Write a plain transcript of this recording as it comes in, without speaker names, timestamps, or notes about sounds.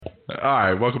All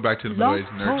right, welcome back to the Blog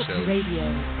MiddleAged Nerd Talk Show. Radio.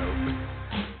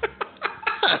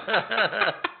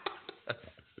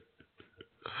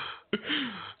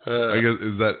 I guess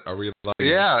are we live?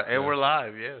 Yeah, and we're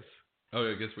live. Yes.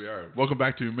 Oh, I guess we are. Welcome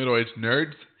back to MiddleAged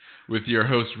Nerds with your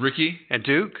host Ricky and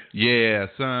Duke. Yeah,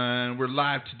 son, we're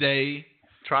live today.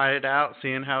 Try it out,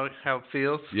 seeing how it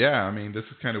feels. Yeah, I mean this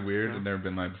is kind of weird. I've never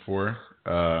been live before.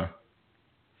 So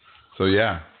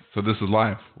this is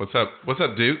live. What's up? What's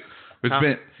up, Duke?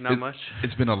 Not much.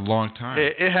 It's been a long time.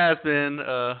 It has been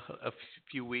a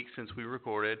few weeks since we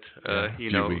recorded. A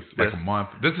few weeks, like a month.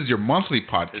 This is your monthly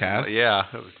podcast. Yeah,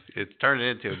 it's turned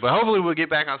into it. But hopefully we'll get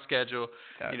back on schedule.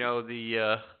 Yeah. You know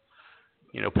the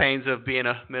pains of being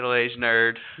a middle-aged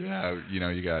nerd. Yeah,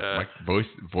 you got my voice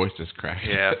just cracked.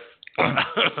 Yeah.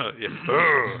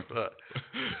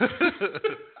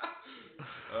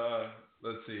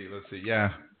 Let's see.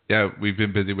 Yeah, we've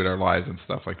been busy with our lives and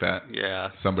stuff like that.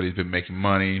 Yeah. Somebody's been making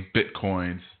money,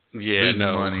 bitcoins. Yeah,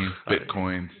 money,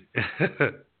 bitcoins.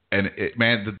 And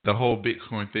the whole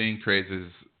Bitcoin thing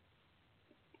is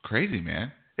crazy,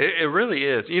 man. It really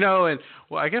is. And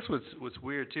I guess what's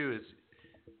weird too is,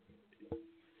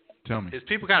 tell me, is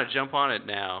people kind of jump on it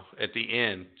now at the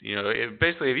end.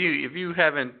 Basically, if you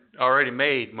haven't already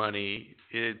made money,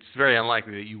 it's very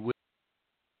unlikely that you will.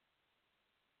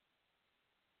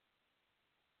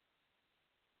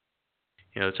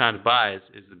 The time to buy is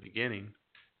the beginning.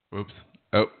 Whoops.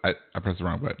 Oh, I pressed the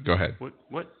wrong button. Go ahead. What?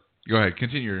 Go ahead.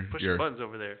 Continue. Push the buttons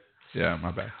over there. Yeah,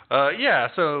 my bad.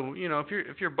 So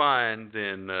if you're buying,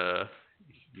 then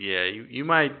you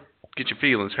might get your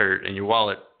feelings hurt and your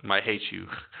wallet might hate you.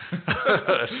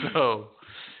 So.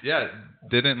 Yeah,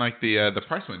 didn't the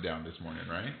price went down this morning,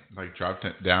 right? Like dropped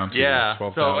it down to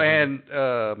 12,000. So and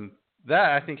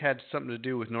that I think had something to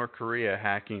do with North Korea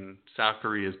hacking South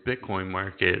Korea's Bitcoin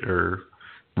market or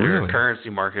their currency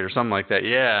market or something like that.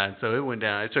 Yeah, and so it went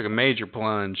down. It took a major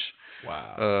plunge.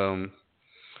 Wow.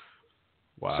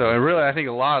 Wow. So and really, I think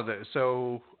a lot of it.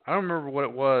 So I don't remember what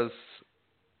it was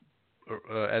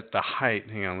at the height.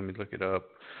 Hang on, let me look it up.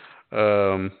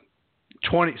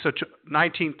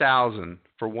 19,000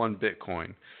 for one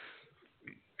Bitcoin,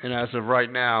 and as of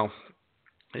right now,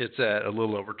 it's at a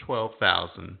little over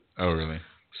 12,000. Oh, really?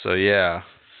 So yeah.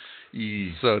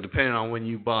 So depending on when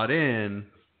you bought in,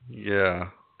 yeah.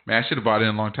 Man, I should have bought in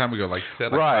a long time ago, like you said,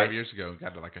 5 years ago.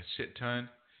 Got a shit ton,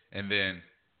 and then.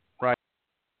 Right.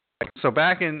 So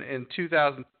back in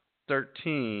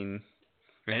 2013,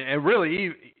 and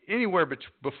really anywhere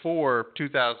before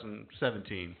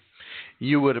 2017,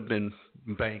 you would have been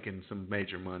banking some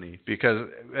major money because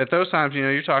at those times,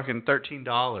 you're talking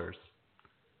 $13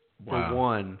 for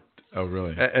one. Oh,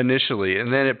 really? Initially,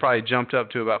 and then it probably jumped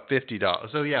up to about $50.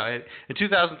 So yeah, in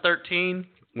 2013,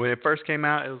 when it first came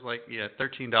out, it was like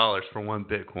 $13 for one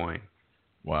Bitcoin.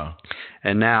 Wow.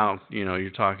 And now you're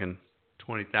talking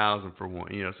 20,000 for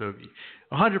one. So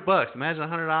 $100. Imagine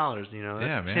 $100.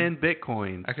 That's 10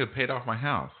 Bitcoins. I could have paid off my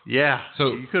house. Yeah.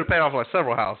 So you could have paid off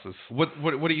several houses. What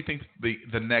do you think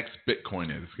the next Bitcoin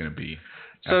is going to be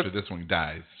after this one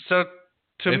dies? So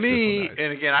to me,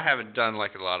 and again, I haven't done a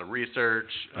lot of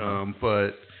research,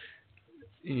 but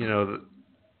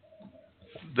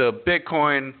the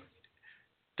Bitcoin.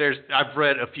 I've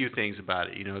read a few things about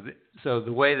it. So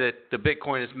the way that the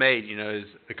Bitcoin is made, is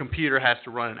a computer has to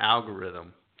run an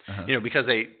algorithm. Because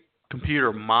a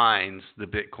computer mines the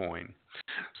Bitcoin.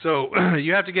 So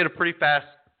you have to get a pretty fast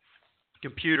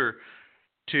computer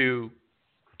to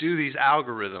do these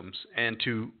algorithms and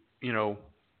to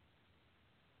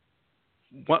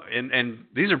and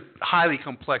these are highly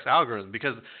complex algorithms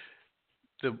because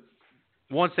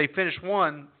once they finish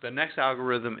one, the next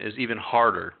algorithm is even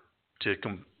harder to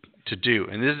do.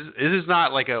 And this is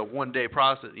not like a one-day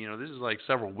process. This is like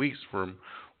several weeks from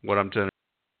what I'm to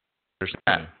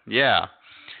understand. Yeah.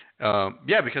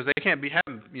 Because they can't be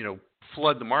having,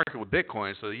 flood the market with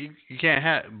Bitcoin. So you can't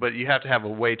have, but you have to have a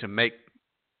way to make,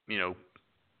 to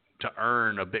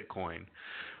earn a Bitcoin.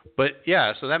 But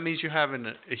yeah, so that means you're having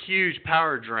a huge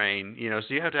power drain,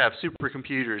 so you have to have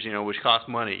supercomputers, which cost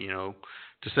money, to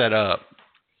set up.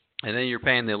 And then you're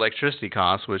paying the electricity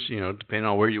costs, which, depending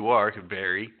on where you are, could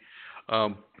vary.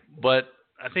 But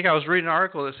I think I was reading an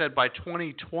article that said by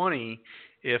 2020,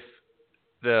 if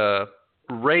the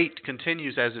rate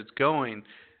continues as it's going,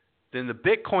 then the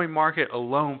Bitcoin market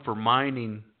alone for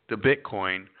mining the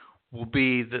Bitcoin will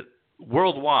be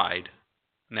worldwide,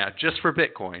 now just for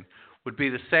Bitcoin, would be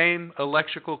the same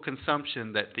electrical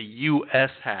consumption that the U.S.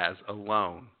 has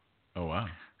alone. Oh, wow.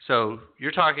 So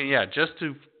you're talking, just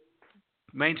to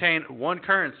maintain one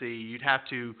currency, you'd have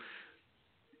to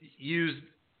use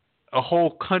a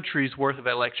whole country's worth of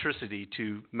electricity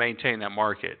to maintain that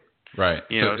market. Right.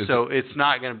 So it's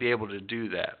not going to be able to do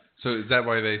that. So is that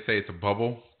why they say it's a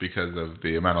bubble, because of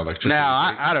the amount of electricity?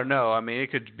 Now, I don't know. I mean, it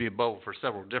could be a bubble for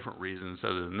several different reasons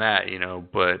other than that,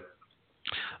 but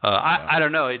I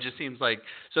don't know. It just seems like,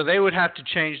 so they would have to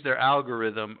change their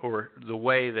algorithm or the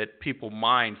way that people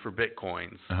mine for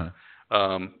Bitcoins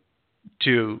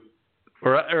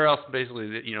or else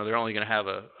basically, they're only going to have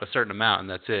a certain amount and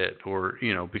that's it. Or,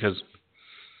 because,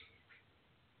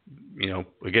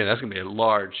 again, that's going to be a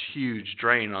large, huge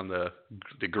drain on the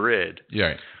grid.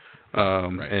 Yeah. Right.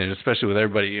 And especially with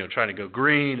everybody, trying to go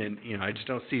green, and I just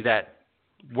don't see that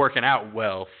working out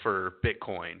well for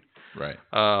Bitcoin. Right.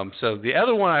 So the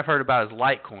other one I've heard about is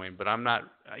Litecoin, but I'm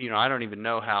not, I don't even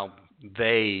know how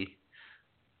they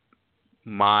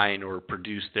mine or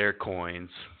produce their coins.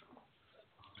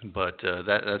 But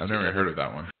that's I've never heard of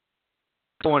that one.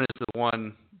 That one is the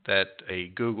one that a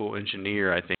Google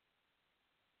engineer, I think.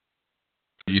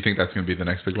 You think that's going to be the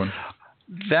next big one?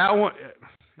 That one,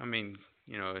 I mean.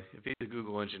 If he's a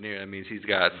Google engineer, that means he's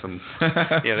got some.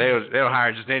 They don't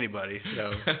hire just anybody.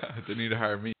 So they need to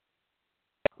hire me.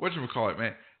 Whatchamacallit,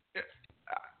 man?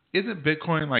 Isn't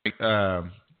Bitcoin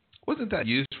wasn't that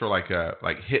used for like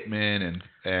hitmen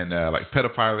and like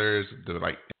pedophiles,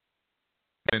 like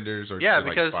vendors, or to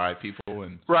because buy people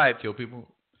and kill people?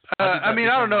 I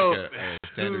don't know. A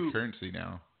standard currency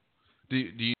now. Do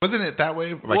you? Wasn't it that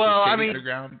way?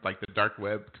 Underground, like the dark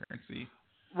web currency.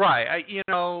 Right.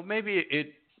 Maybe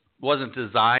it wasn't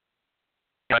designed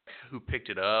who picked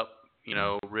it up,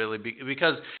 really,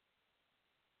 because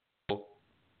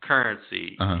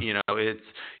currency, it's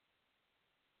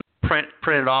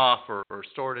printed off or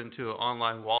stored into an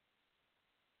online wallet.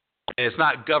 And it's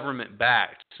not government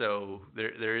backed, so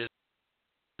there is.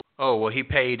 Oh well, he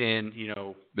paid in,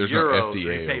 there's euros. No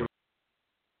FDA.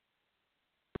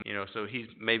 So he's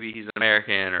an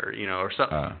American or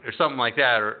something like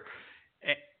that,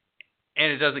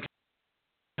 and it doesn't.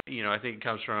 I think it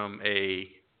comes from a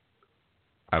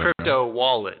crypto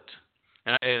wallet,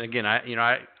 and again,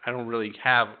 I don't really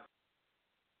have.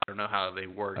 I don't know how they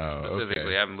work specifically.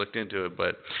 Okay. I haven't looked into it,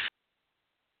 but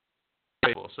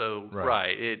so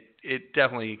right, it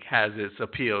definitely has its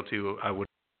appeal to a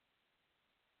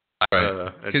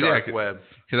dark web.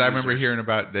 Because I remember hearing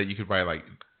about that you could buy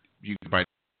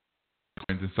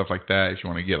coins and stuff like that if you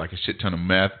want to get like a shit ton of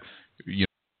meth,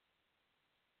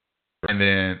 and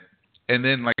then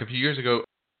like a few years ago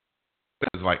it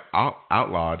was like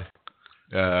outlawed.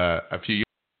 A few years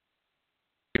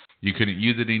ago, you couldn't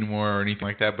use it anymore or anything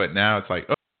like that, but now it's like,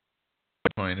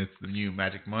 Bitcoin, it's the new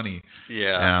magic money.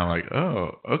 Yeah. And I'm like,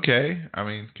 oh, okay. I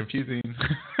mean, confusing.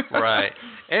 Right.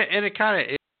 And it kind of,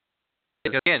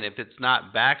 again, if it's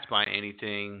not backed by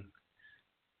anything,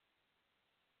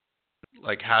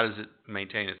 like how does it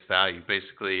maintain its value?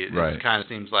 Basically, it kind of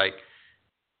seems like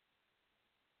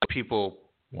people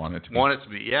want it to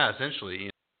be, essentially,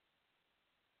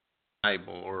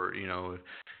 valuable, or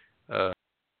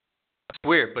it's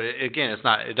weird, but again, it's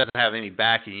not. It doesn't have any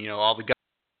backing. All the gold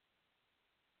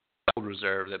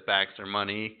reserve that backs their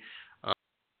money,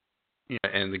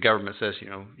 and the government says,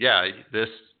 this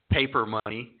paper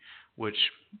money, which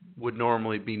would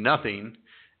normally be nothing,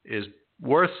 is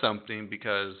worth something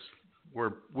because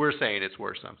we're saying it's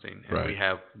worth something, and we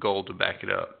have gold to back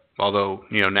it up. Although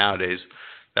nowadays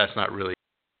that's not really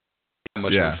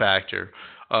much of a factor.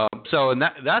 So and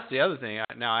that's the other thing.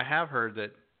 Now I have heard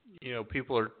that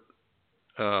people are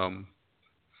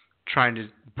trying to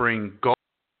bring gold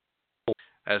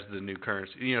as the new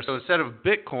currency. So instead of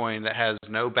Bitcoin that has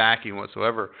no backing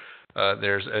whatsoever,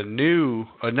 there's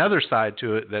another side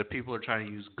to it that people are trying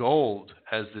to use gold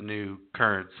as the new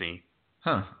currency.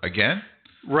 Huh? Again?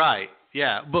 Right.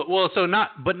 Yeah. But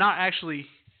not actually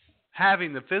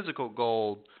having the physical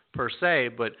gold per se,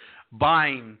 but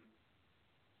buying.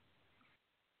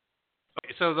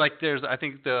 So like I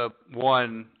think the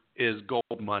one is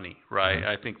Gold Money, right?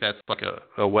 Mm-hmm. I think that's like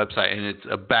a website, and it's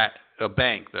a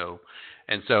bank though,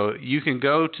 and so you can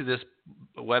go to this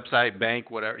website,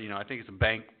 bank, whatever, I think it's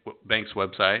a bank's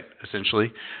website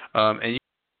essentially, and you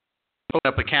can open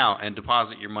up an account and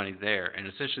deposit your money there, and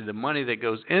essentially the money that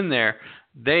goes in there,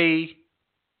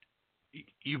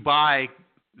 you buy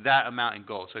that amount in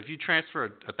gold. So if you transfer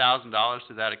 $1,000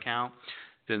 to that account,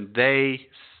 then they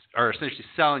are essentially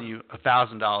selling you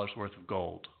 $1,000 worth of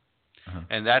gold. Uh-huh.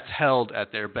 And that's held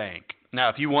at their bank. Now,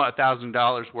 if you want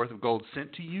 $1,000 worth of gold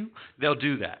sent to you, they'll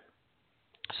do that,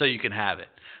 so you can have it.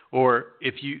 Or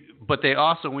but they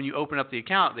also, when you open up the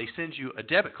account, they send you a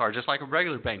debit card just like a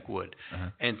regular bank would, uh-huh.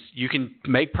 And you can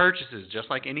make purchases just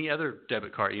like any other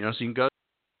debit card. So you can go,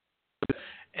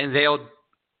 and they'll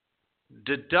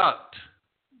deduct,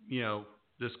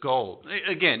 this gold.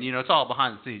 Again, it's all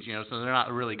behind the scenes, so they're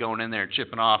not really going in there and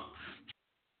chipping off,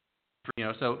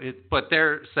 but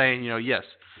they're saying, yes,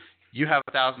 you have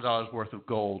 $1,000 worth of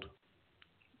gold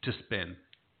to spend,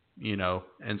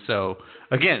 and so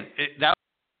again, that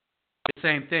the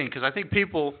same thing, because I think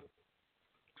people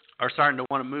are starting to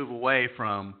want to move away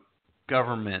from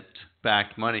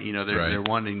government-backed money. They're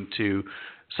wanting to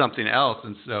something else,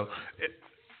 and so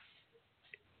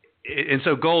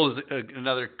gold is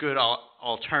another good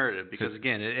alternative because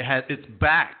again, it's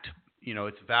backed.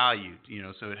 It's valued.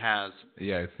 So it has.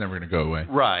 Yeah, it's never going to go away.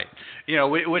 Right.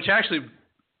 Which actually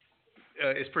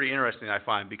is pretty interesting, I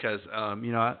find, because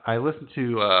I listened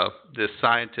to this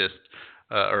scientist.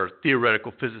 Or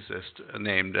theoretical physicist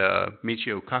named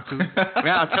Michio Kaku.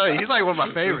 Man, I'm telling you, he's like one of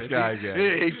my favorites.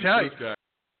 This guy,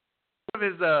 One of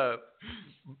his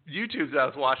YouTubes I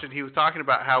was watching, he was talking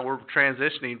about how we're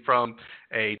transitioning from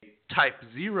a Type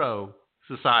 0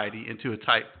 society into a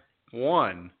Type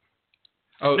 1.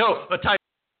 Oh, no, a Type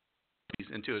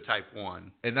into a Type 1.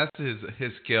 And that's his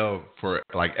scale for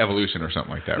like evolution or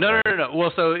something like that. No.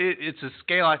 Well, so it's a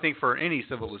scale, I think, for any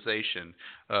civilization.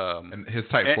 And his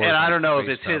Type 4. And I don't know if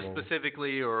it's his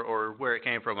specifically or where it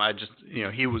came from. I just,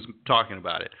 he was talking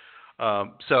about it.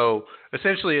 So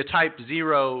essentially, a Type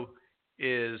 0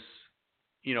 is,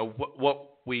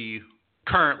 what we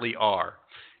currently are.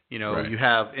 You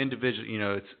have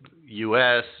individual. It's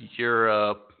U.S.,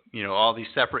 Europe. All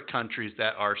these separate countries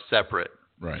that are separate.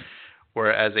 Right.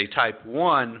 Whereas a Type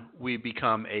 1, we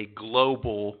become a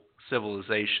global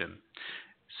civilization.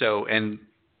 So, and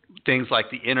things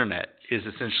like the internet is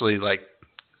essentially like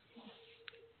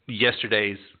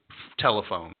yesterday's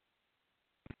telephone.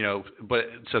 But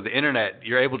so the internet,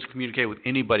 you're able to communicate with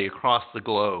anybody across the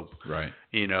globe. Right.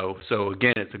 So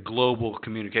again, it's a global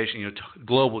communication,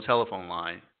 global telephone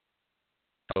line.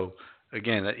 So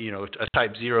again, a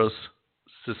Type 0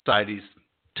 society's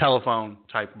telephone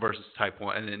type versus Type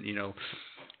 1, and then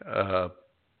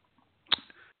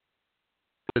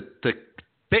the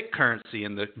bit currency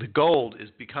and the gold is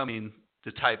becoming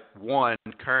the Type 1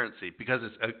 currency because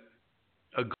it's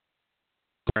a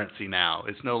currency now.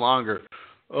 It's no longer,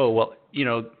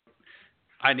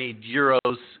 I need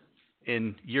euros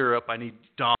in Europe, I need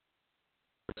dollars,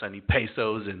 I need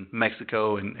pesos in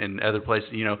Mexico and other places,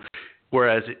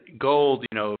 whereas gold,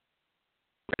 in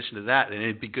addition to that, and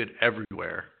it'd be good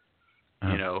everywhere.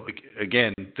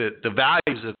 Again, the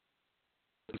values of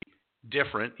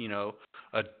different.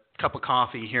 A cup of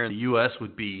coffee here in the U.S.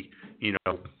 would be,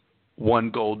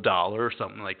 $1 gold or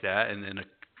something like that, and then a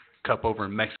cup over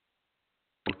in Mexico,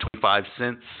 25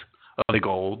 cents of the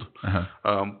gold.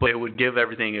 But it would give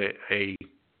everything a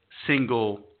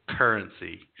single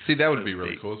currency. See, that would be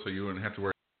really cool. So you wouldn't have to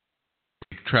worry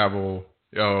travel.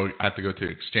 I have to go to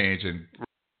exchange and.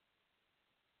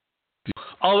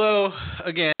 Although,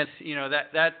 again,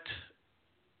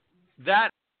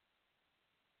 that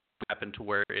happen to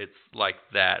where it's like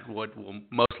that. What will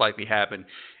most likely happen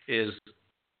is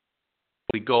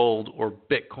gold or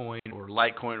Bitcoin or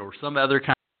Litecoin or some other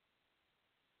kind,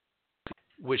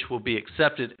 which will be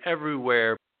accepted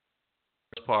everywhere. For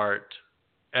the most part,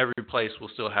 every place will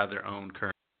still have their own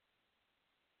currency.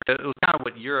 It was kind of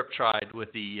what Europe tried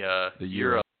with the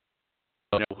euro.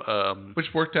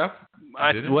 Which worked out.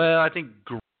 I think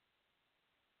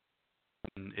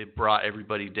it brought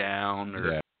everybody down.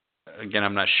 Again,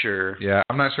 I'm not sure. Yeah,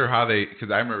 I'm not sure how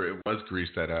because I remember it was Greece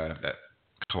that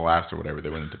collapsed or whatever. They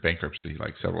went into bankruptcy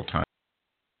like several times.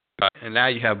 And now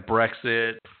you have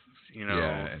Brexit.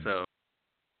 So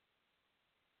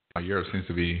Europe seems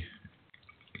to be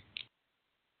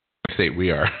the state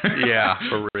we are. Yeah,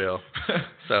 for real.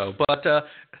 So, but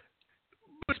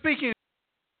speaking.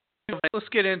 Let's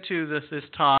get into this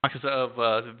talk of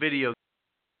the video.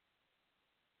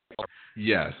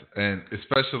 Yes, and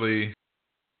especially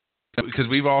because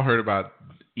we've all heard about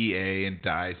EA and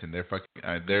DICE and their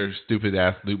stupid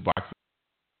ass loot boxes,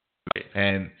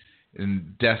 and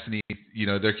in Destiny,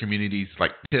 their community's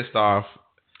like pissed off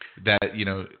that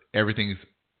everything's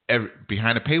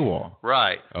behind a paywall.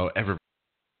 Right. Oh,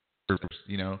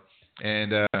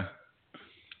 and.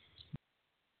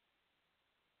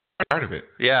 Part of it.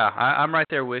 Yeah, I'm right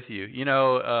there with you.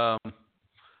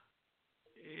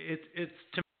 It's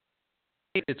to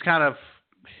me, it's kind of,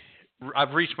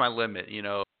 I've reached my limit.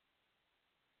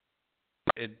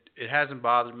 It hasn't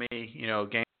bothered me.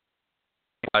 Game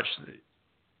much.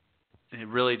 It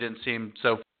really didn't seem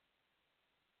so.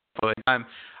 But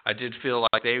I did feel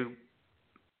like they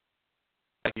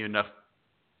enough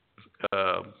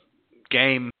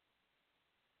game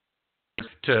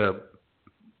to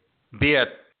be at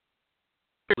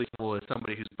level as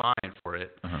somebody who's buying for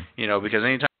it, because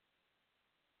anytime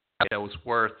that was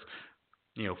worth,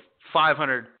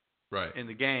 $500 right. in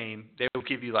the game, they would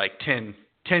give you like 10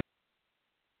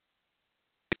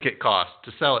 ticket costs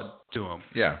to sell it to them.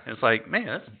 Yeah. And it's like, man,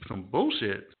 that's some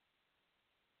bullshit.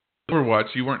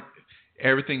 Overwatch,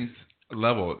 everything's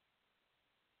level.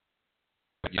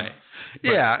 Right.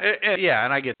 Yeah,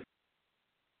 and I get that.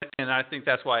 And I think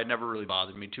that's why it never really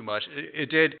bothered me too much. It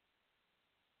did,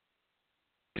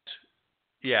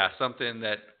 something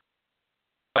that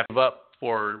I gave up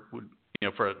for,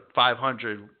 for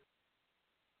 500.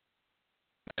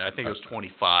 I think it was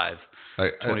 25.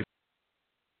 20.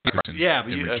 Yeah,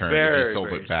 but in you return, very, if you sold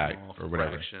very it back small or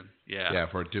whatever. fraction. Yeah. Yeah,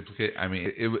 for a duplicate. I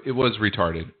mean, it was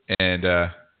retarded. And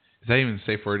is that even a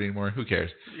safe word anymore? Who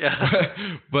cares? Yeah.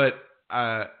 But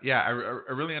I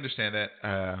really understand that.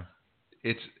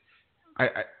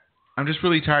 I'm just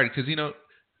really tired because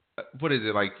what is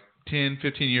it, like 10,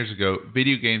 15 years ago?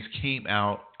 Video games came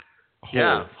out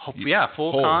whole.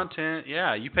 Full content.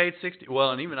 Yeah, you paid $60.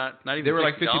 Well, and even not even. They were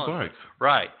like $50. $50.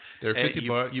 Right. They were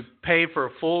 $50. You paid for a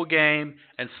full game,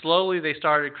 and slowly they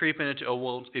started creeping into,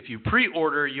 if you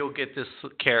pre-order, you'll get this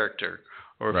character,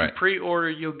 or if you pre-order,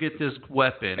 you'll get this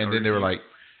weapon. And then they were like,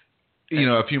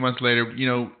 a few months later,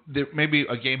 maybe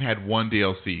a game had one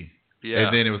DLC. Yeah.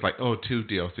 And then it was like, 2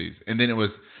 DLCs. And then it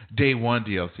was day 1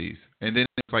 DLCs. And then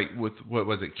it's like with, what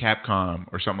was it, Capcom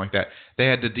or something like that. They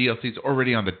had the DLCs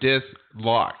already on the disc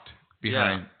locked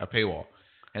behind a paywall.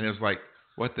 And it was like,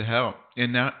 what the hell?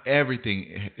 And now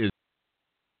everything is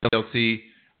DLC,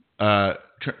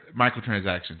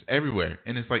 microtransactions everywhere.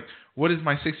 And it's like, what is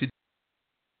my $60?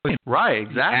 Right,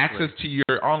 exactly. Access to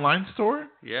your online store?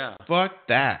 Yeah. Fuck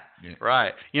that. Yeah.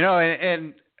 Right.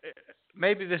 And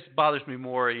maybe this bothers me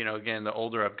more, again, the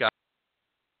older I've got,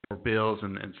 more bills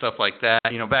and stuff like that.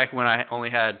 Back when I only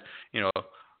had,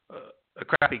 a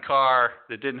crappy car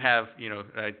that didn't have,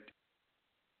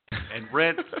 and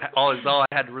rent all I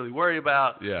had to really worry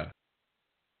about. Yeah.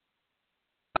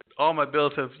 All my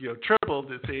bills have,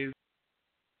 tripled, it seems.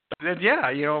 Then,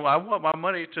 I want my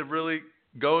money to really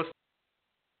go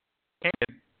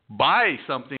and buy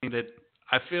something that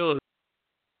I feel is,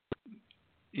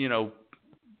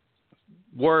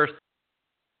 worth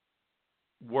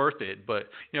it, but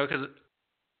because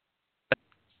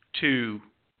to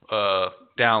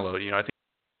download, I think,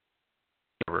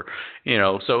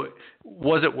 so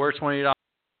was it worth $20?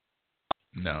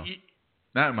 No,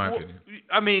 not in my opinion.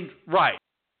 I mean, right.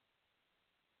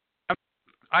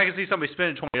 I can see somebody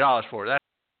spending $20 for it. That's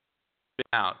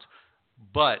out,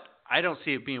 but I don't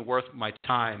see it being worth my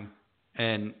time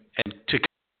and to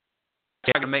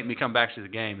make me come back to the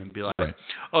game and be like,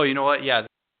 oh, you know what? Yeah,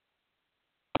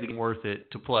 it's worth it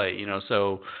to play.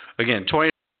 So again, $20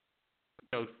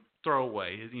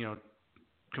 throwaway,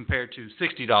 compared to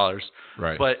 $60.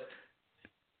 Right. But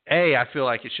I feel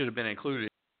like it should have been included.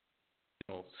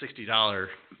 $60,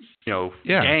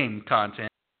 game content.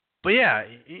 But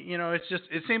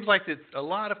it seems like that a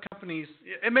lot of companies,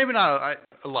 and maybe not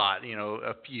a lot,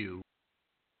 a few,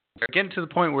 are getting to the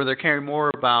point where they're caring more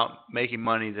about making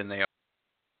money than they are,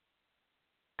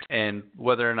 and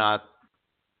whether or not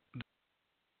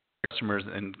customers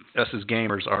and us as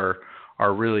gamers are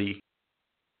really,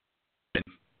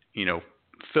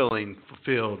 feeling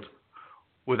fulfilled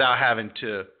without having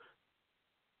to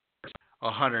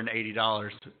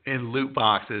 $180 in loot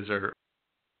boxes or.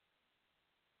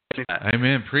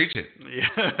 Amen. Preach it.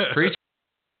 Yeah. Preach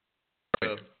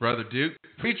it. Brother Duke,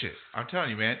 preach it. I'm telling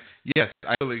you, man. Yes,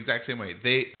 I feel the exact same way.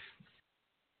 They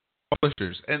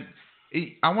publishers, and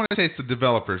I want to say it's the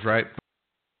developers, right?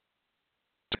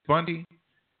 Bungie,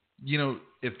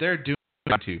 if they're doing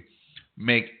to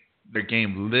make their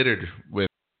game littered with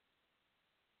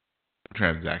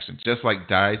transactions, just like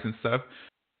dice and stuff,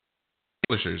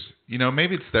 publishers,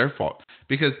 maybe it's their fault.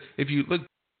 Because if you look,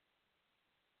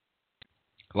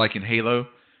 like in Halo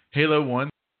 1,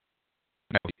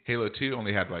 Halo 2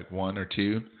 only had like 1 or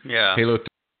 2. Yeah. Halo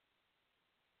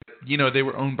 3, they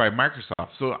were owned by Microsoft.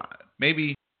 So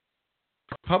maybe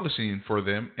publishing for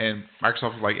them, and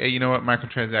Microsoft was like, hey, you know what?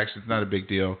 Microtransactions, not a big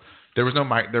deal. There was no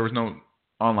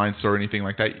online store or anything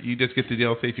like that. You just get the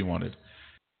DLC if you wanted.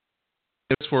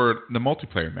 It's for the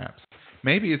multiplayer maps.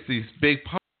 Maybe it's these big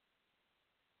publishers,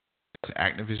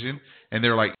 Activision, and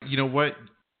they're like, you know what?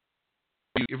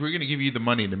 If we're going to give you the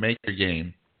money to make your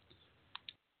game,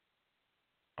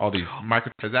 all these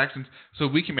microtransactions, so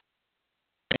we can make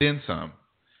in some.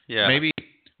 Yeah. Maybe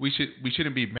we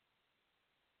shouldn't be mad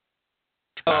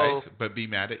but be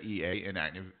mad at EA and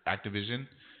Activision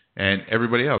and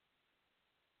everybody else.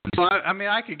 Well, I mean,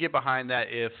 I could get behind that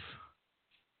if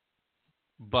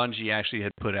Bungie actually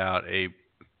had put out a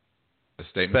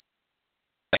statement.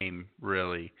 Game,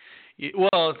 really.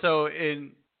 Well, so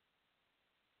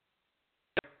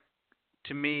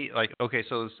to me, like, okay,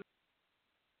 so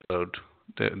the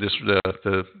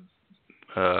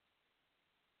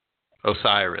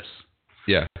Osiris.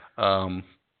 Yeah. To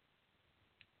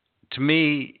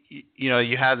me,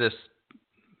 you have this.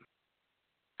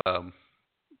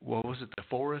 What was it? The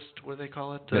forest? What do they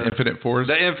call it? The Infinite Forest.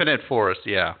 The Infinite Forest.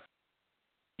 Yeah.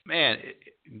 Man,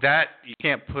 that you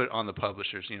can't put on the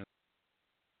publishers,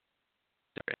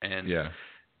 And yeah.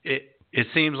 It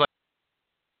seems like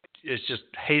it's just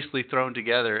hastily thrown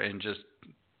together and just.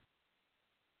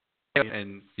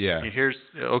 And here's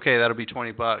okay. That'll be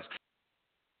 $20.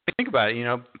 Think about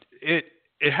it.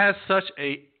 It has such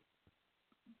a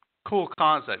cool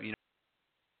concept.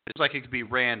 It's like it could be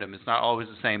random. It's not always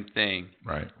the same thing.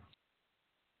 Right.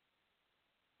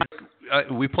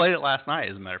 We played it last night,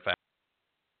 as a matter of fact.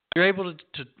 You're able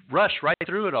to rush right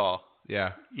through it all.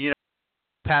 Yeah.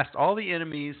 Past all the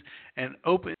enemies and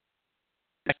open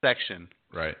the section.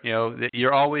 Right. You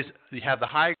have the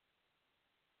high,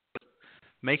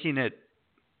 making it,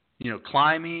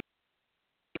 climbing.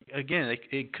 Again,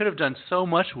 it could have done so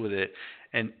much with it,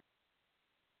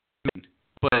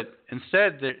 but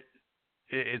instead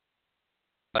it's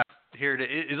here.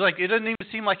 It's like it doesn't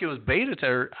even seem like it was beta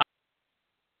to.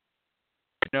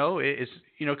 It's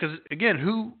because again,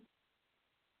 who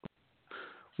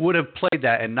would have played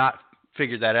that and not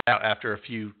figured that out after a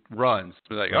few runs?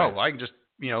 Like, right. Oh, I can just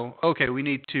okay, we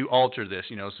need to alter this,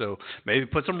 so maybe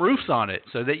put some roofs on it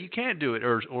so that you can't do it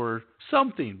or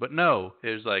something. But no,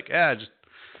 it's like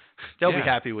they'll be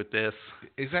happy with this.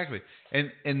 Exactly,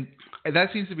 and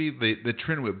that seems to be the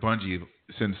trend with Bungie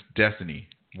since Destiny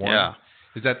 1. Yeah,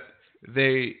 is that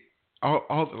they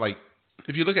all like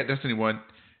if you look at Destiny 1,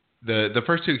 the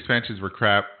first 2 expansions were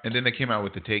crap, and then they came out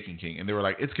with the Taken King, and they were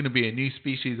like, it's going to be a new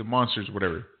species of monsters,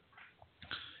 whatever.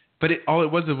 But all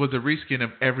it was a reskin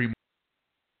of every.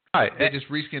 Right. They just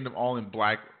reskinned them all in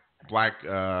black. It's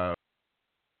a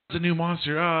new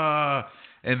monster,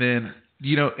 and then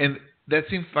and that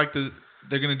seems like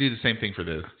they're going to do the same thing for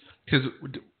this. Because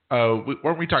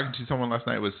weren't we talking to someone last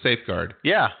night? It was Safeguard.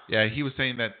 Yeah. Yeah, he was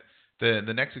saying that the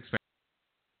next expansion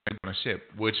was on a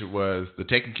ship, which was the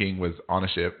Taken King was on a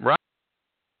ship. Right.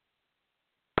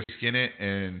 Skin it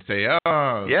and say,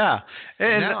 oh. Yeah.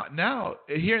 And now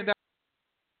hearing that,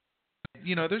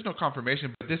 there's no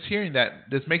confirmation, but hearing that,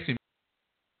 this makes me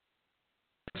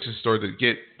store to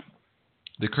get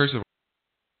the Curse of.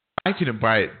 I couldn't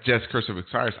buy it just Curse of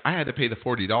Osiris. I had to pay the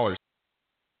 $40.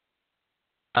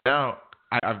 Now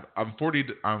I'm $60,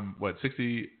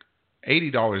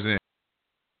 $80 in.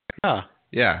 Yeah.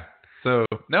 Yeah. So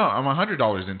no, I'm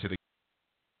 $100 into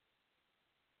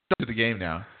the game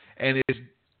now, and it's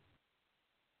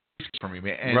for me,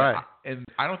 man. And right. And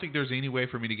I don't think there's any way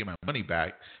for me to get my money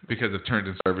back because of terms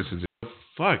and services.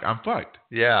 I'm fucked.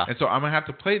 Yeah. And so I'm gonna have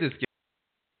to play this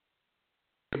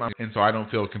game, and so I don't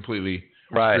feel completely.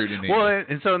 Right. Well,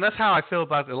 and that's how I feel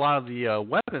about a lot of the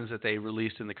weapons that they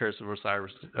released in the Curse of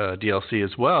Osiris DLC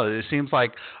as well. It seems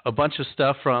like a bunch of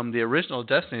stuff from the original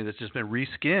Destiny that's just been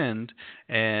reskinned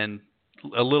and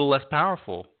a little less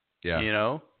powerful. Yeah.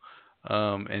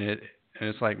 And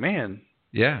it's like, man.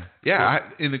 Yeah. Yeah.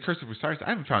 In the Curse of Osiris, I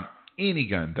haven't found any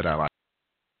gun that I like.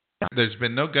 There's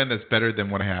been no gun that's better than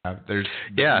what I have.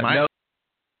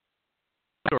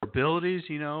 No abilities,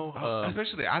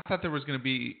 especially, I thought there was going to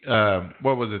be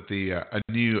what was it,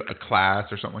 a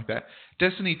class or something like that.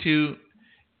 Destiny 2,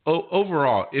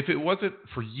 overall, if it wasn't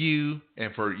for you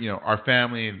and for our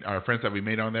family and our friends that we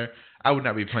made on there, I would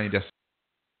not be playing Destiny.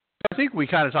 I think we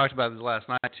kind of talked about this last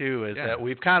night too. Is that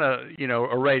we've kind of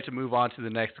are ready to move on to the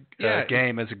next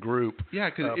game as a group. Yeah,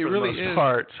 because it really is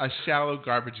a shallow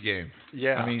garbage game.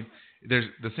 Yeah, I mean, there's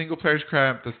the single player's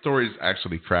crap. The story's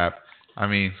actually crap. I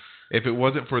mean. If it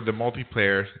wasn't for the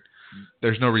multiplayer,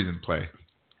 there's no reason to play.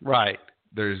 Right.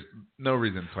 There's no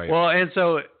reason to play. Well,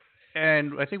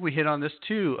 and I think we hit on this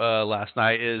too last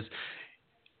night. Is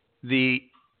the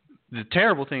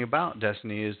terrible thing about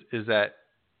Destiny is that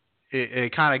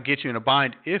it kind of gets you in a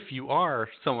bind if you are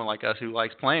someone like us who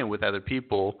likes playing with other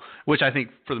people, which I think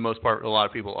for the most part a lot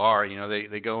of people are.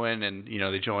 They go in and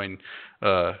they join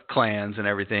clans and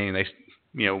everything, and they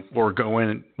or go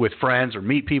in with friends or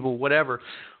meet people, whatever.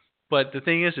 But the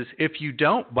thing is if you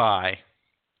don't buy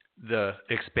the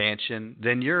expansion,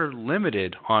 then you're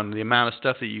limited on the amount of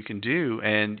stuff that you can do,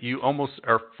 and you almost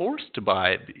are forced to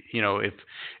buy it. If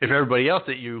everybody else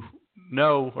that you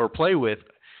know or play with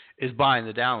is buying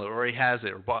the download, or he has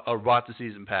it, or bought the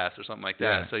season pass, or something like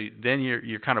that. Yeah. So then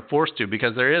you're kind of forced to,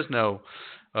 because there is no,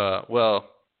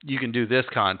 you can do this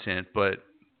content, but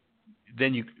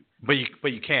then you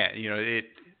can't.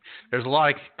 there's a lot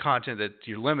of content that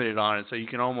you're limited on, and so you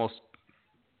can almost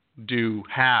do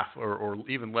half or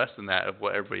even less than that of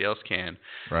what everybody else can,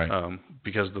 right?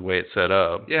 Because of the way it's set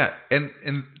up. Yeah, and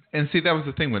see, that was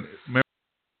the thing when it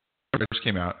first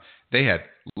came out, they had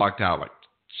locked out like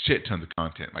shit tons of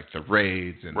content, like the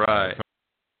raids and right.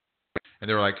 And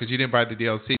they were like, because you didn't buy the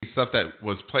DLC, stuff that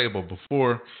was playable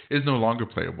before is no longer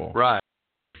playable. Right.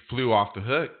 Flew off the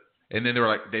hook, and then they were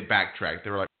like, they backtracked. They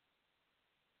were like,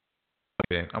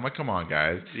 I'm like, come on,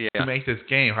 guys. Yeah. You make this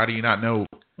game. How do you not know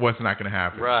what's not going to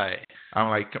happen? Right. I'm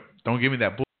like, don't give me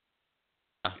that bull.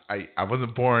 I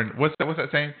wasn't born. What's that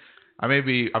saying? I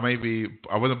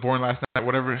wasn't born last night.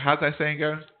 Whatever. How's that saying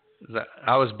go?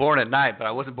 I was born at night, but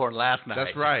I wasn't born last night.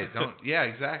 That's right. Yeah,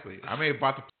 exactly. I may have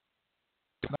bought the,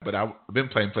 but I've been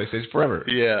playing PlayStation forever.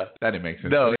 Yeah. That didn't make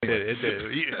sense. No, it did.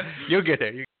 You'll get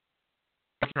there.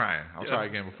 I'm trying. I'll try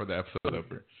again before the episode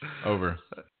over.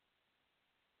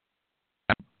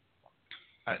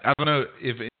 I don't know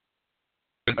if anyone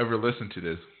ever listened to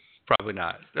this. Probably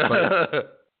not. I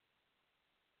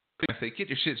say, get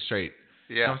your shit straight.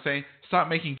 Yeah. You know what I'm saying? Stop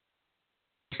making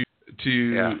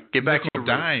to get back to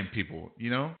dime people, you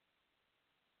know?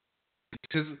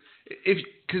 Because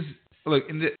look,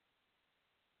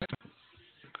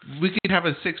 we could have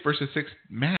a 6 versus 6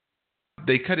 match.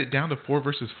 They cut it down to 4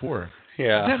 versus 4.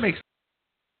 Yeah. That makes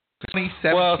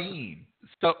 2017.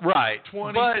 Well, right.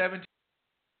 2017.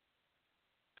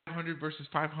 500 versus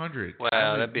 500. Wow,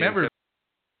 that'd be remember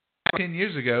 10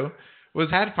 years ago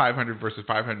had 500 versus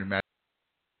 500 matches,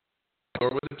 or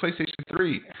was it PlayStation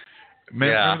 3?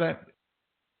 Remember that?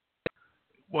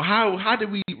 Well, how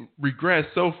did we regress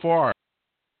so far?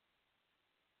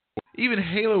 Even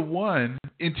Halo 1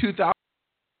 in 2000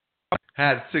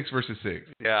 had 6 versus 6.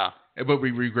 Yeah, but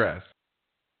we regressed.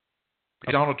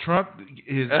 Donald Trump,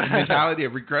 his mentality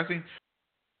of regressing.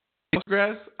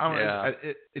 Progress?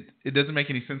 It doesn't make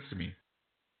any sense to me.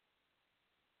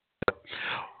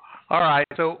 All right,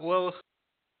 so let's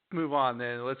move on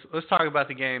then. Let's talk about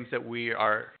the games that we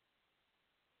are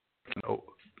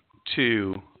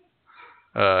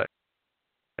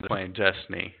playing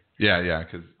Destiny. Yeah,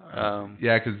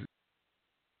 because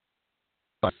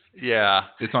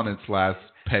it's on its last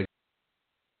peg.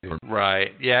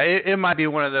 Right. Yeah, it might be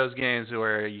one of those games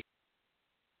where you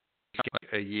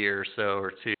like a year or so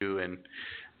or two and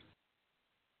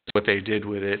what they did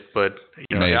with it, but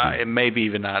it may be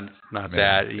even not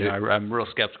that. I'm real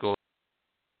skeptical.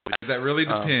 That really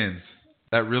depends.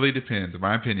 That really depends, in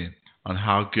my opinion, on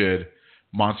how good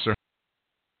Monster.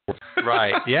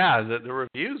 Right. Yeah. The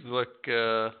reviews look.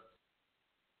 The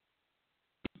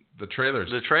trailers.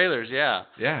 The trailers. Yeah.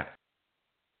 Yeah.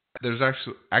 There's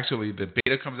actually the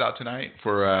beta comes out tonight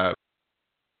for.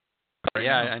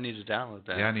 I need to download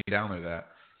that. Yeah, I need to download that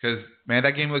because man,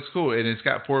 that game looks cool and it's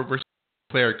got 4 versus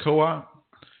player co-op,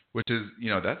 which is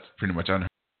that's pretty much unheard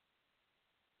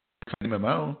of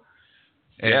MMO.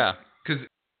 And yeah, because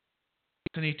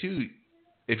Destiny 2,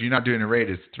 if you're not doing a raid,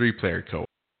 it's 3 player co-op.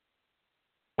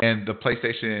 And the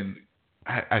PlayStation,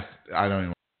 I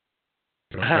don't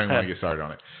even want to get started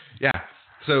on it. Yeah,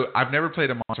 so I've never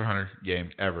played a Monster Hunter game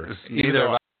ever. Neither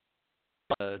have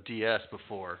I DS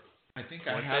before. I think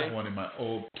I had one in my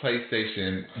old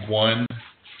PlayStation 1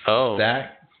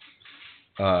 stack.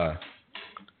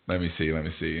 Let me see.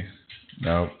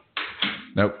 Nope.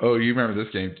 Oh, you remember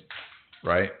this game,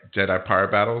 right? Jedi Power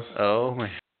Battles? Oh, my.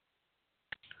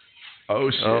 Oh,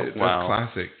 shit. Oh, wow.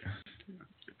 That's classic.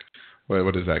 Wait,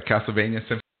 what is that? Castlevania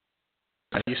Symphony?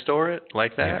 You store it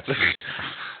like that? Yeah.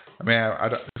 I mean, I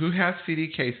don't, who has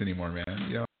CD case anymore,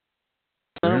 man?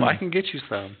 I can get you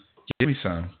some. Give me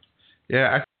some.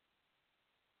 Yeah,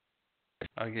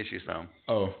 I'll get you some.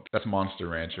 Oh, that's Monster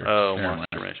Rancher. Oh,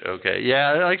 Monster Rancher. Okay.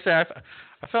 Yeah, like I said,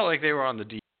 I felt like they were on the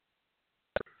DS.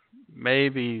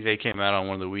 Maybe they came out on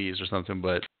one of the Wii's or something,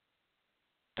 but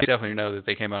I definitely know that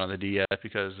they came out on the DS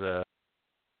because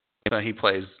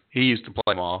he used to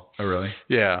play them all. Oh, really?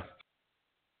 Yeah.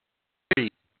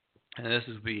 And this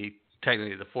is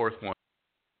technically the 4th one.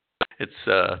 It's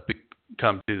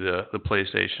come to the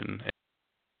PlayStation.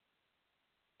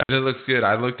 It looks good.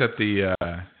 I looked at the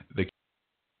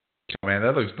man,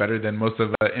 that looks better than most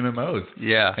of MMOs.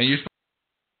 Yeah. And you're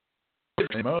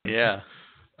MMOs. Yeah.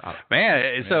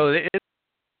 Man, so it's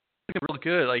real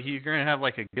good. Like you're gonna have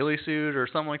like a ghillie suit or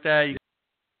something like that. You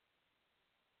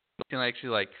can actually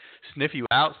like sniff you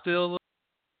out still.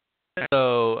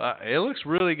 So it looks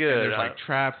really good. And there's like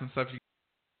traps and stuff.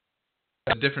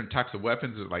 Different types of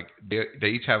weapons. Like they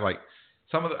each have like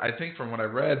some of the. I think from what I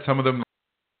read, some of them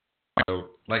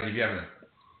like if you have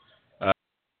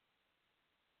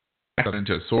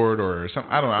into a sword or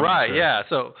something. I don't know. Right. Sure. Yeah.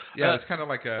 So it's kind of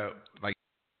like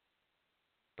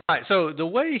Right. So the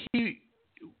way and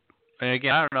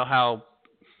again, I don't know how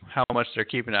much they're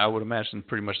keeping it. I would imagine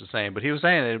pretty much the same. But he was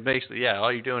saying that basically,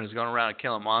 all you're doing is going around and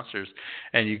killing monsters,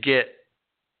 and you get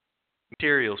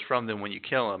materials from them when you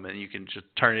kill them, and you can just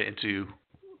turn it into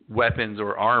weapons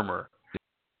or armor.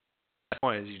 The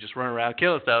point is, you just run around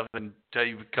killing stuff until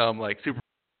you become like super.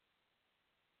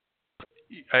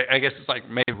 I guess it's like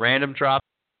maybe random drop,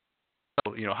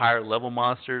 higher level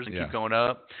monsters and keep going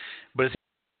up. But it's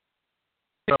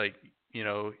like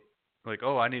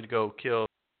oh, I need to go kill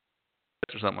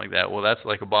or something like that. Well, that's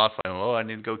like a boss fight. Oh, I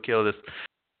need to go kill this.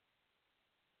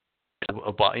 A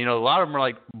lot of them are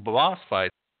like boss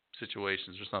fight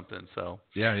situations or something. So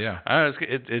yeah. I don't know,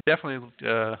 it definitely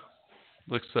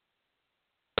looks.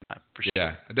 For sure.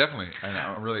 Yeah, definitely.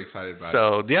 I'm really excited about it.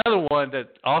 So the other one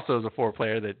that also is a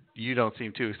 4-player that you don't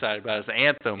seem too excited about is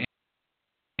Anthem.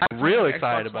 I'm real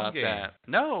excited about that.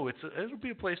 No, it'll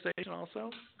be a PlayStation also.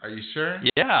 Are you sure?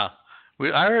 Yeah.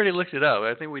 I already looked it up.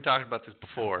 I think we talked about this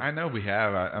before. I know we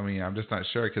have. I mean, I'm just not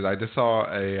sure because I just saw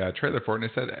a trailer for it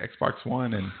and it said Xbox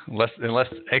One. And unless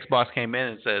Xbox came in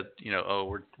and said,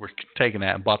 we're taking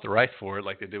that and bought the rights for it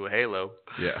like they do with Halo.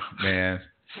 Yeah, man.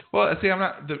 Well, see, I'm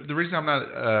not. The reason I'm not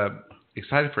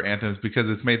excited for Anthem is because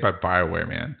it's made by BioWare,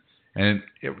 man. And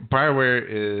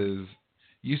BioWare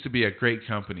used to be a great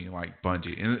company like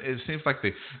Bungie, and it seems like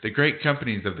the great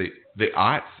companies of the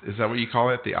aughts, is that what you call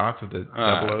it? The aughts of the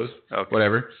double O's, okay.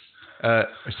 Whatever,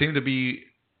 seem to be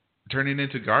turning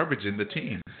into garbage in the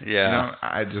team. Yeah.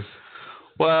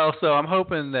 Well, so I'm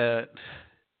hoping that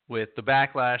with the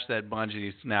backlash that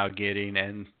Bungie's now getting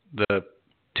and the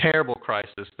terrible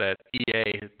crisis that EA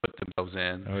has put themselves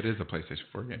in. Oh, it is a PlayStation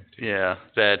 4 game, too. Yeah,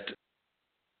 that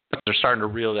they're starting to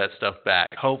reel that stuff back,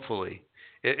 hopefully.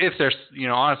 If they're,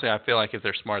 honestly, I feel like if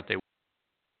they're smart, they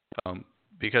will.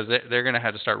 Because they're going to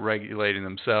have to start regulating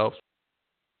themselves.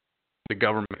 The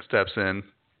government steps in.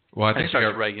 Well, I think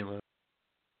starts regulating.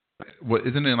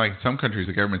 Isn't it in like some countries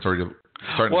the government's already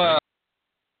starting to...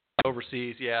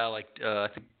 overseas, yeah, like I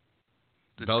think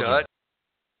the Belgium. Dutch.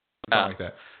 Something like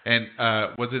that. And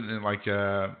was it in like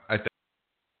I think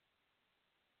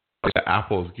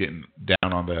Apple's getting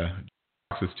down on the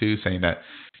boxes too, saying that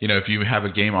if you have a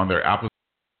game on their Apple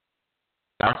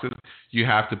boxes, you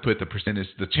have to put the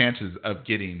chances of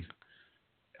getting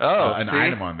an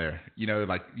item on there.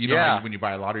 When you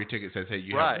buy a lottery ticket, it says, hey,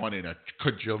 you have 1 in a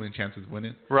quadrillion chances of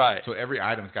winning. Right. So every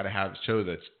item's got to show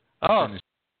that.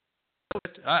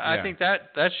 I think that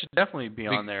should definitely be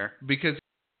on there because.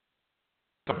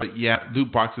 But yeah,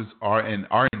 loot boxes are an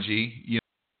RNG,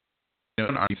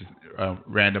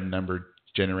 random number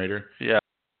generator. Yeah.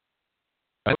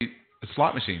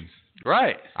 Slot machines.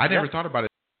 Right. I never thought about it.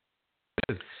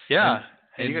 Yeah.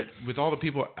 And with all the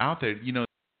people out there,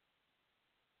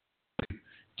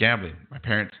 gambling, my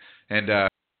parents, and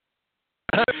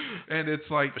it's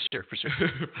like for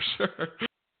sure.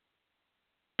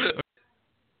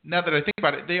 Now that I think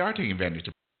about it, they are taking advantage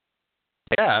of.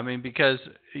 Yeah, I mean, because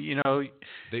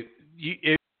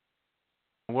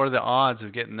what are the odds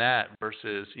of getting that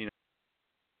versus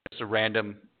just a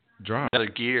random drop, another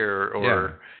gear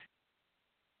or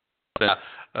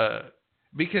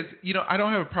because I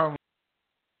don't have a problem.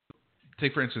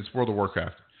 Take for instance World of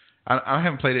Warcraft. I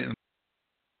haven't played it.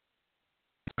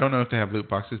 I don't know if they have loot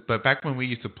boxes, but back when we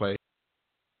used to play,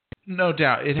 no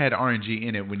doubt it had RNG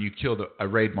in it when you killed a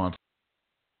raid monster,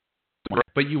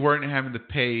 but you weren't having to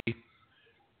pay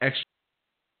extra.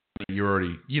 You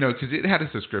already, because it had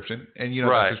a subscription, and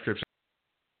that subscription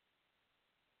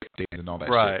and all that.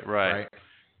 Right.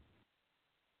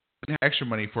 You had extra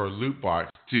money for a loot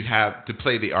box to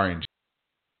play the RNG.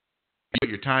 You put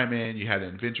your time in, you had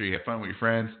an adventure, you had fun with your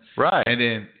friends, right? And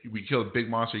then we killed a big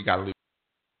monster, you got a loot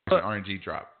an RNG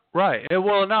drop, right?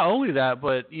 Well, not only that,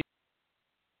 but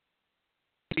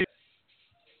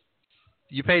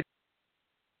you paid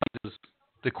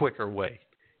the quicker way,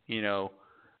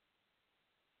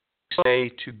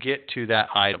 to get to that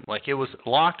item. Like it was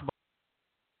locked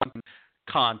by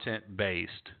content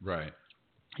based. Right.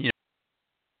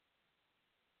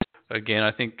 Again,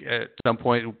 I think at some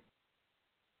point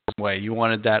you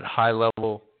wanted that high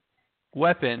level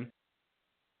weapon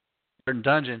or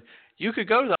dungeon, you could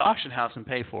go to the auction house and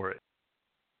pay for it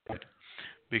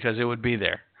because it would be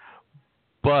there.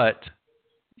 But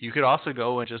you could also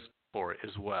go and just for it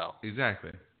as well.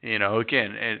 Exactly.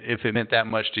 Again, if it meant that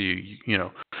much to you,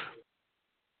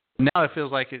 now it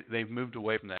feels like they've moved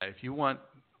away from that. If you want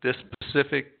this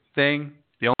specific thing,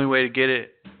 the only way to get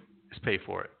it is pay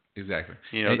for it. Exactly.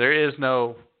 There is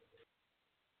no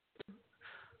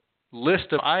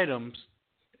list of items.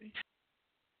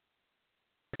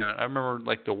 I remember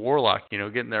like the Warlock,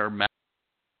 getting their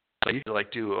You had to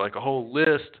like do like a whole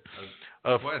list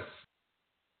of quests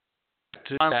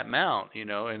to find that mount, you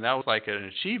know, and that was like an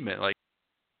achievement, like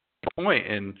point,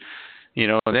 and you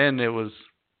know, then it was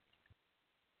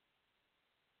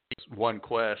one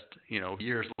quest, you know,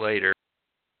 years later.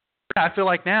 I feel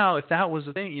like now, if that was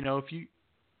the thing, you know, if you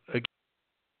again,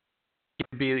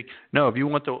 if you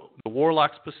want the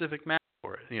warlock specific map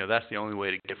for it, you know, that's the only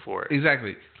way to get for it.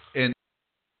 exactly.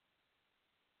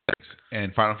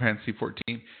 And Final Fantasy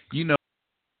 14, you know,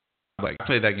 like I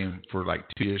played that game for like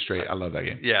 2 years straight. I love that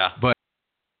game. Yeah. But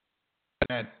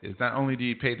is not only do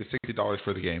you pay the $60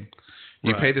 for the game,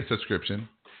 you pay the subscription,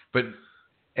 but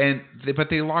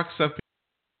they lock stuff.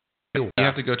 You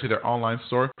have to go to their online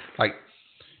store, like,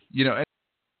 you know,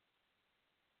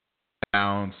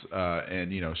 pounds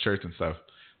and you know, shirts and stuff.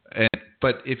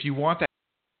 But if you want that,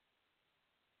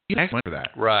 you have money for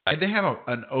that. Right. And they have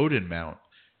an Odin mount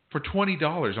for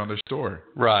 $20 on their store.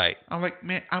 Right. I'm like,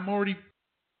 man, I'm already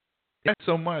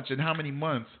so much in how many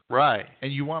months? Right.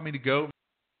 And you want me to go,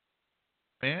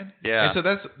 man? Yeah. And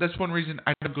so that's one reason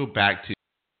I don't go back to.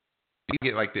 I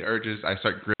get like the urges. I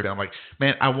start gripping. I'm like,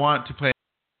 man, I want to play.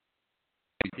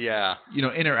 Yeah. You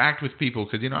know, interact with people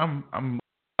because you know I'm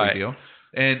a big deal,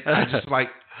 and I just like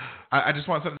I just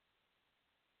want something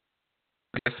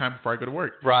this time before I go to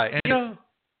work. Right. And, you know,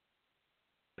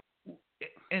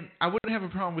 and I wouldn't have a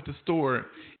problem with the store.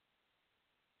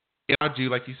 I'd do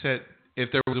like you said,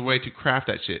 if there was a way to craft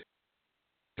that shit.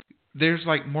 There's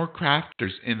like more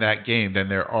crafters in that game than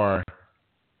there are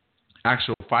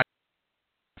actual fight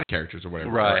characters or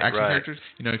whatever. Right. Or action right. characters,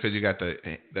 you know, because you got the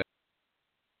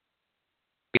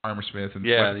armor smiths and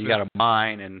you got a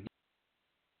mine and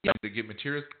to get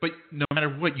materials, but no matter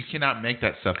what, you cannot make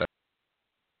that stuff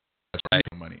that's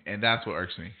money, and that's what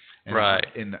irks me. And right.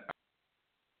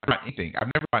 Anything. I've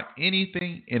never bought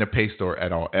anything in a pay store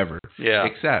at all ever. Yeah.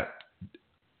 Except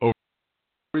over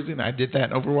the reason I did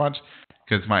that in Overwatch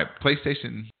because my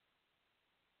PlayStation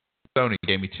Sony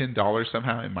gave me $10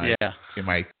 somehow in my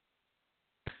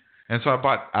and so I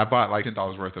bought like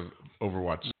 $10 worth of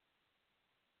Overwatch.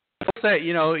 Say,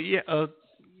 you know,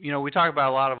 we talk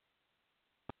about a lot of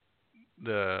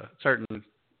the certain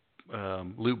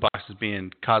loot boxes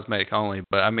being cosmetic only,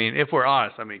 but I mean, if we're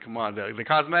honest, I mean, come on, the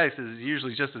cosmetics is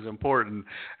usually just as important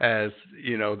as,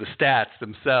 you know, the stats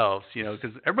themselves, you know,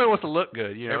 because everybody wants to look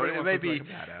good, you know. It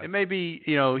may be,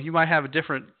 you know, you might have a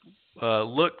different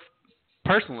look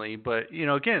personally, but you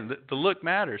know, again, the look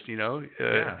matters, you know.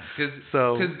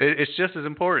 It's just as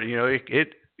important, you know.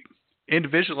 It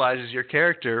individualizes your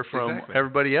character from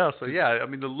everybody else. So yeah, I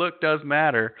mean the look does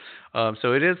matter.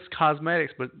 So it is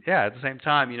cosmetics, but yeah, at the same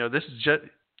time, you know, this is just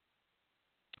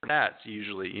stats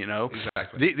usually, you know.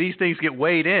 Exactly. These things get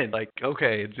weighed in. Like,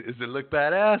 okay, does it look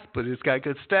badass? But it's got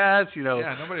good stats, you know.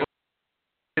 Yeah, nobody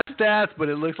stats, but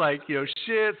it looks like, you know,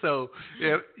 shit. So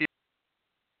you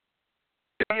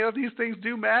know, these things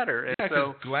do matter. And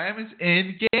so glam is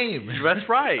in game. That's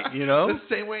right. You know, the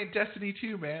same way in Destiny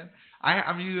 2, man.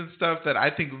 I'm using stuff that I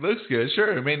think looks good.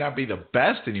 Sure, it may not be the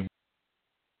best anymore.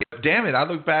 But damn it, I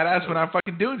look badass when I'm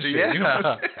fucking doing shit. Yeah, you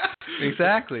know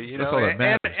exactly. You That's know, all that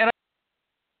matters. and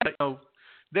you know,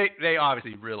 they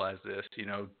obviously realize this. You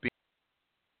know, being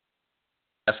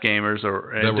gamers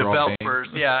or developers,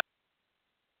 yeah,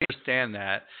 understand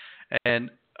that.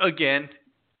 And again,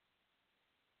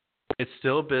 it's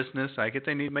still a business. I get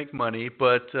they need to make money,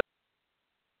 but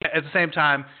at the same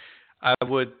time, I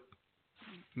would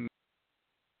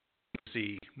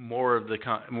see more of the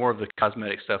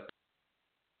cosmetic stuff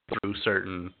through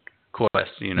certain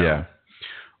quests, you know.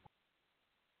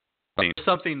 Yeah.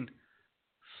 Something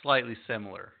slightly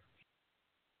similar,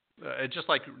 just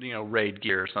like, you know, raid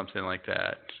gear or something like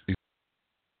that.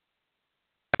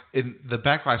 In the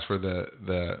backlash for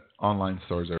the online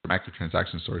stores or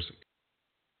microtransaction stores,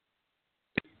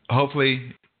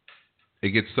 hopefully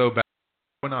it gets so bad.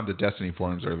 I went on the Destiny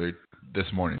forums earlier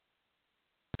this morning.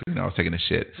 You know, I was taking a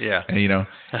shit. Yeah. And, you know,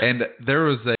 and there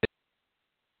was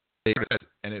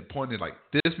and it pointed like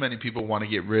this many people want to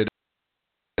get rid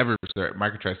of their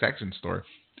microtransaction store.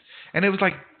 And it was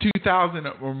like 2,000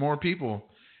 or more people.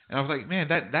 And I was like, man,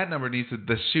 that number needs to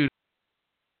shoot.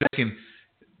 They can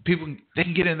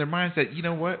get in their minds that, you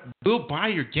know what, we'll buy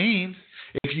your games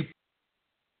if you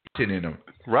put it in them.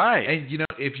 Right. And, you know,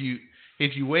 if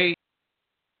you wait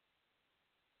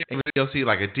a DLC,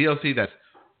 like a DLC that's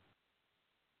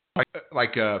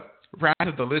like Wrath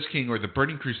of the Lich King or the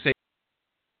Burning Crusade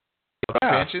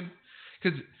expansion,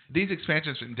 because these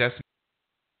expansions in Destiny,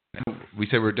 we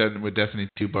say we're done with Destiny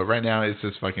 2, but right now it's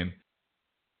just fucking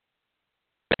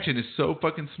expansion is so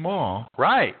fucking small,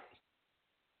 right?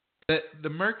 That the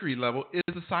Mercury level is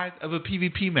the size of a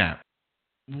PvP map.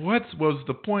 what was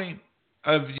the point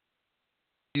of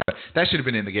that? Should have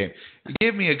been in the game.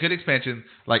 Give me a good expansion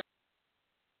like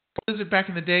Blizzard back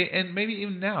in the day, and maybe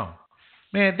even now.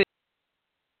 Man,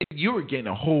 you were getting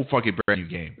a whole fucking brand new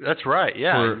game. That's right.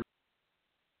 Yeah.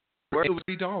 For it was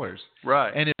 $3.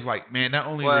 Right. And it's like, man, not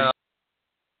only was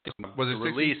it the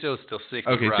release, it was still $60.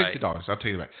 Okay, right. $60. I'll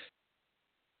take it back.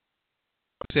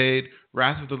 Said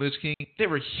Wrath of the Lich King, they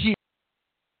were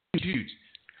huge.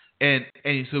 And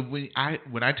so when I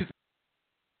took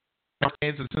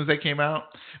games as soon as they came out,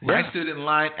 when I stood in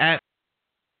line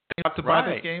to buy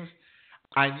those games,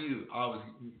 I knew I was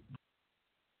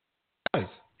nice.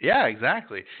 Yeah,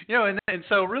 exactly. You know, and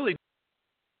so really,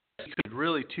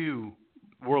 to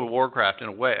World of Warcraft in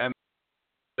a way. I mean,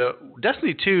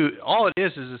 Destiny 2, all it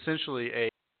is essentially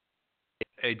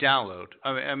a download.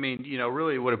 I mean, you know,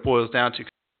 really what it boils down to: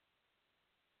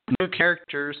 new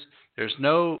characters. There's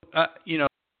no, you know,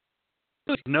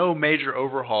 no major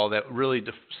overhaul that really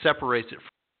separates it.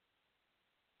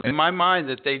 In my mind,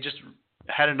 that they just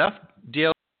had enough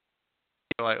DLC.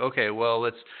 Like, okay, well,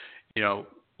 let's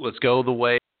go the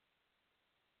way,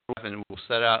 and we'll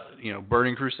set out, you know,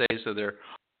 Burning Crusade, so they're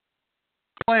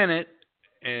planet,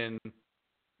 and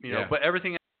you know, but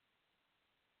everything else,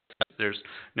 there's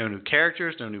no new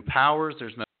characters, no new powers,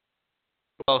 there's no.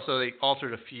 Well, so they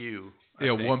altered a few.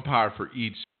 Yeah, one power for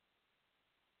each.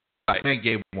 Right. And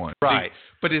gave one. Right.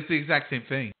 But it's the exact same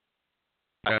thing.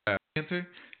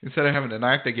 Instead of having a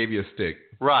knife, they gave you a stick.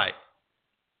 Right.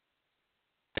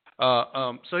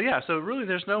 So really,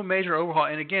 there's no major overhaul.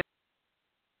 And again,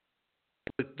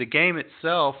 the game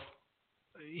itself,